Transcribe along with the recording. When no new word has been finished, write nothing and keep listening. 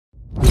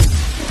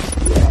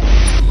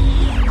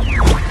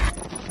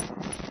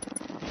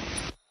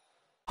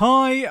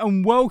Hi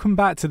and welcome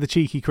back to the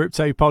Cheeky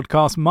Crypto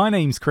Podcast. My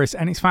name's Chris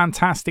and it's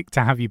fantastic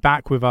to have you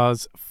back with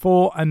us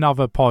for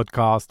another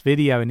podcast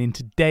video. And in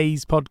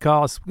today's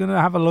podcast, we're going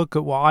to have a look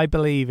at what I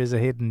believe is a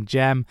hidden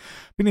gem.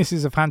 I think this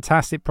is a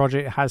fantastic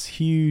project. It has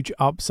huge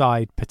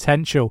upside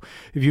potential.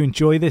 If you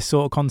enjoy this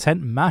sort of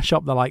content, mash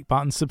up the like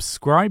button,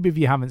 subscribe if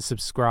you haven't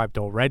subscribed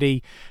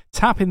already,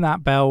 tapping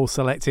that bell,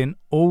 selecting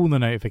all the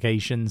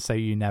notifications so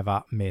you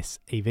never miss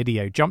a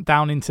video. Jump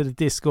down into the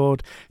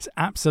Discord. It's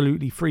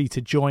absolutely free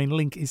to join.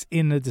 Link is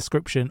in the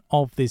description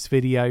of this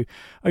video.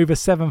 Over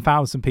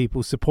 7,000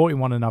 people supporting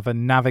one another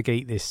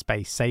navigate this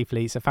space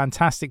safely. It's a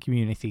fantastic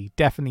community,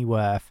 definitely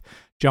worth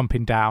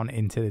jumping down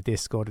into the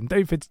Discord. And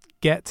don't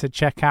forget to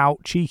check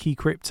out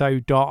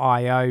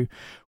cheekycrypto.io.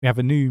 We have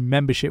a new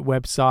membership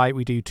website.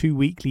 We do 2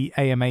 weekly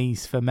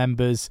AMAs for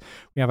members.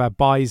 We have our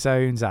buy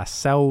zones, our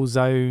sell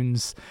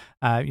zones,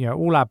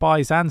 all our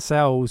buys and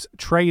sells,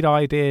 trade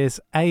ideas,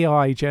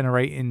 AI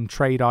generating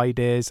trade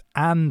ideas,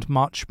 and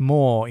much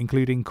more,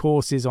 including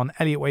courses on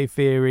Elliott Wave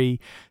theory,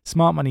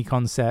 smart money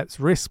concepts,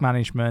 risk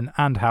management,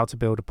 and how to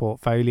build a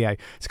portfolio.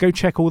 So go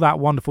check all that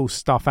wonderful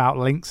stuff out.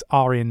 Links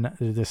are in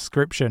the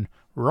description.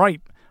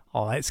 Right,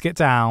 let's get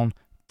down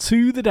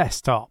to the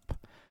desktop.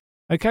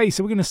 Okay,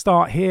 so we're going to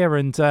start here,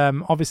 and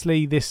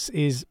obviously this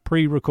is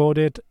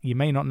pre-recorded. You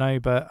may not know,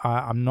 but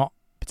I'm not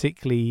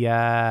particularly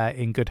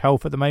in good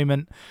health at the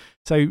moment.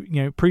 So,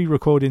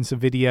 pre-recording some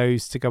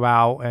videos to go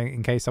out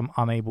in case I'm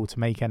unable to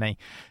make any.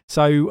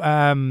 So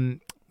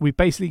we've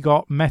basically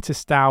got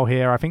MetaStao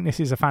here. I think this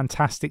is a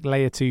fantastic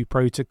layer 2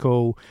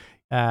 protocol.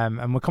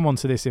 And we'll come on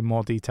to this in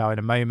more detail in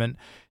a moment.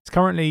 It's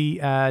currently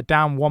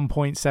down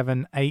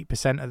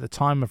 1.78% at the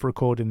time of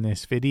recording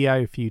this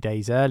video, a few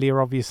days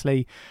earlier,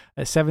 obviously,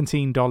 at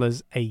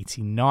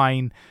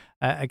 $17.89.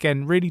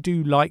 Again, really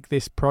do like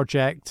this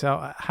project.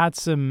 Had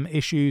some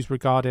issues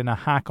regarding a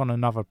hack on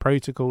another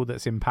protocol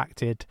that's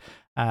impacted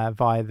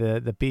via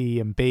the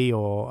BNB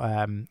or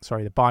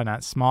the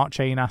Binance Smart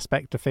Chain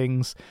aspect of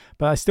things.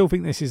 But I still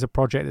think this is a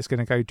project that's going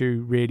to go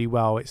do really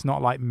well. It's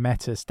not like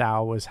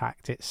MetaStao was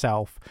hacked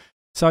itself.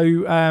 So,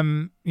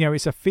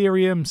 it's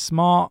Ethereum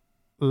smart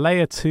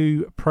layer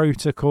 2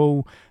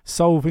 protocol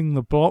solving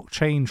the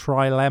blockchain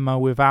trilemma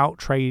without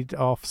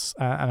trade-offs.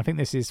 And I think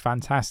this is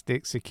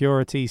fantastic.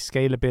 Security,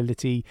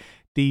 scalability,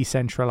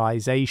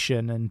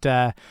 decentralization. And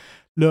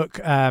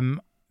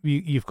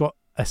you've got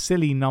a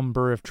silly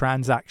number of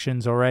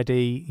transactions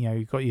already.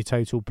 You've got your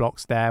total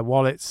blocks there.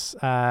 Wallets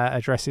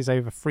addresses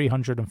over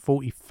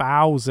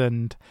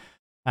 340,000.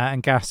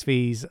 And gas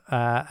fees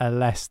are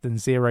less than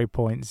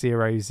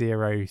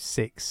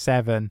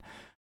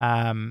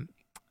 0.0067.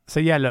 So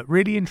yeah, look,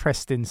 really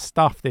interesting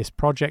stuff. This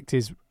project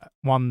is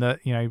one that,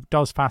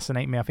 does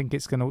fascinate me. I think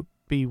it's going to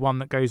be one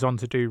that goes on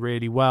to do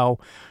really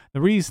well.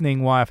 The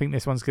reasoning why I think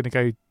this one's going to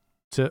go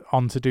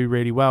on to do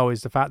really well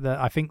is the fact that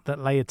I think that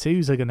layer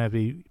 2s are going to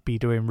be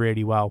doing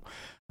really well.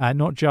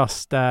 Not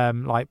just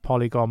like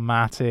Polygon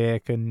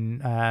Matic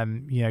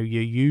and, your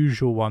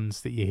usual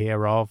ones that you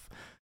hear of,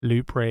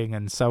 Loop Ring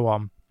and so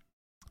on.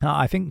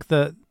 I think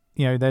that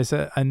there's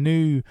a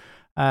new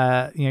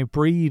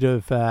breed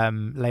of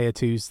layer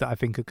 2s that I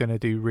think are going to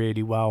do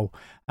really well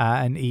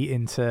and eat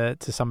into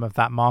some of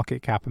that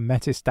market cap, and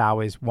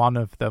MetaStao is one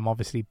of them.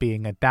 Obviously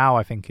being a DAO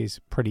I think is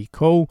pretty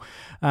cool,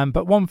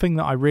 but one thing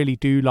that I really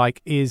do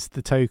like is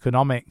the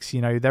tokenomics.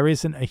 There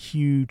isn't a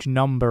huge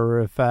number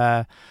of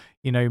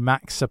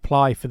max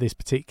supply for this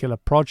particular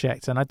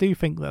project, and I do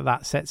think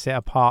that sets it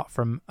apart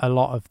from a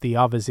lot of the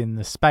others in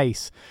the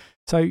space.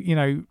 So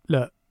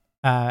look,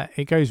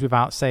 it goes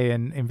without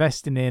saying,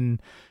 investing in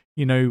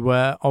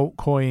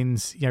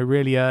altcoins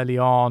really early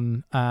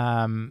on,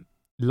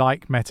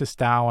 like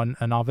MetaStao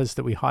and others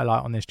that we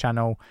highlight on this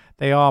channel,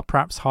 they are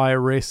perhaps higher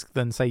risk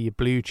than say your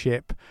blue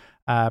chip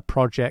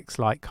projects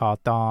like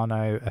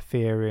Cardano,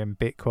 Ethereum,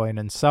 Bitcoin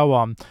and so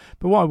on.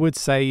 But what I would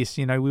say is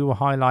we were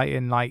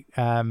highlighting like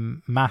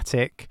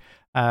Matic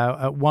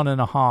at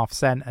 1.5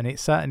 cents, and it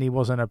certainly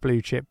wasn't a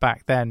blue chip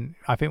back then.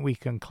 I think we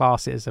can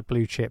class it as a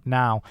blue chip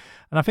now,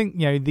 and I think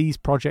these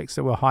projects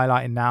that we're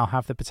highlighting now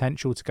have the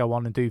potential to go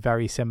on and do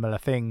very similar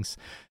things.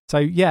 So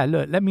yeah,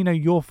 look, let me know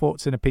your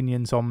thoughts and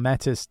opinions on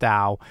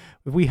MetaStao.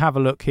 If we have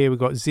a look here, we've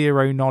got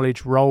zero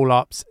knowledge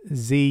rollups.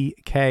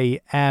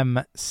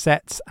 ZKM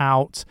sets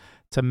out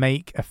to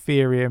make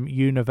Ethereum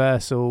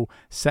universal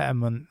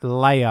settlement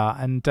layer.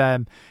 And,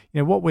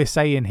 what we're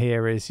saying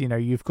here is,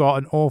 you've got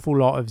an awful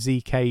lot of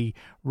ZK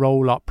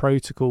roll-up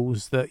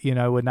protocols that,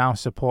 are now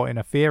supporting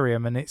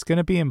Ethereum. And it's going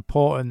to be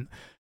important,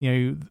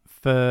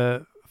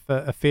 for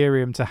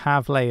Ethereum to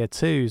have layer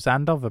 2s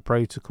and other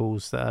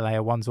protocols that are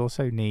layer 1s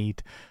also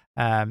need,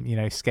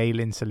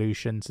 scaling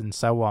solutions and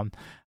so on.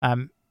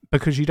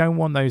 Because you don't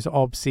want those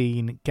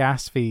obscene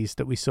gas fees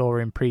that we saw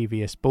in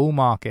previous bull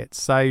markets.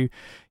 So,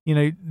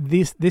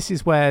 this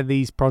is where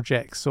these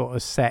projects sort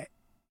of set,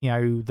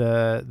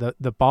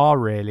 the bar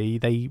really.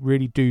 They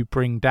really do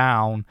bring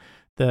down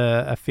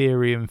the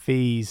Ethereum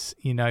fees,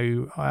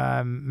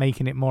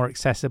 making it more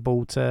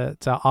accessible to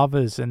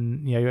others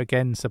and,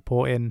 again,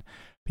 supporting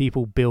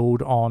people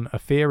build on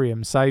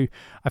Ethereum. So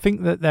I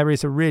think that there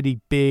is a really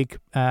big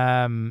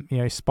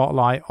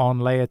spotlight on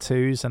layer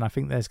 2s, and I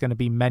think there's going to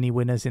be many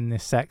winners in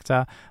this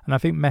sector, and I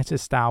think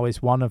MetaStao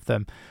is one of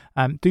them.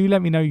 Do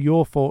let me know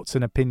your thoughts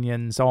and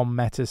opinions on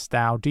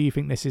MetaStao. Do you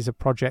think this is a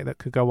project that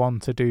could go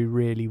on to do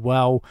really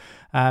well?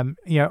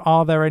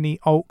 Are there any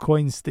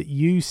altcoins that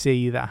you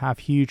see that have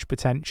huge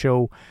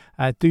potential?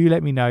 Do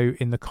let me know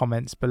in the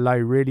comments below.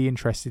 Really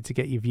interested to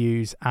get your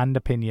views and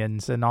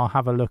opinions, and I'll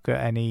have a look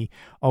at any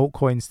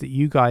altcoins that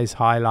you guys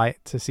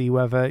highlight to see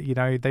whether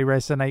they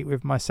resonate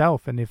with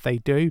myself, and if they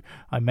do,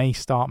 I may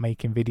start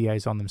making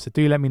videos on them. So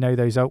do let me know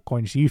those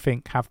altcoins you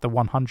think have the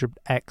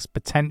 100x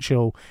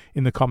potential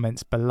in the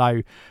comments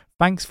below.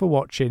 Thanks for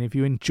watching. If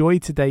you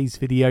enjoyed today's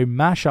video,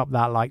 mash up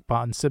that like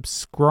button,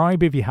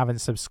 subscribe if you haven't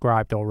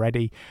subscribed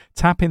already,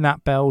 tap in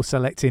that bell,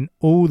 selecting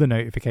all the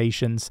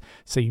notifications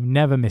so you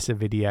never miss a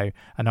video,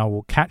 and I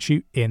will catch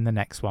you in the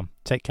next one.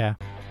 Take care.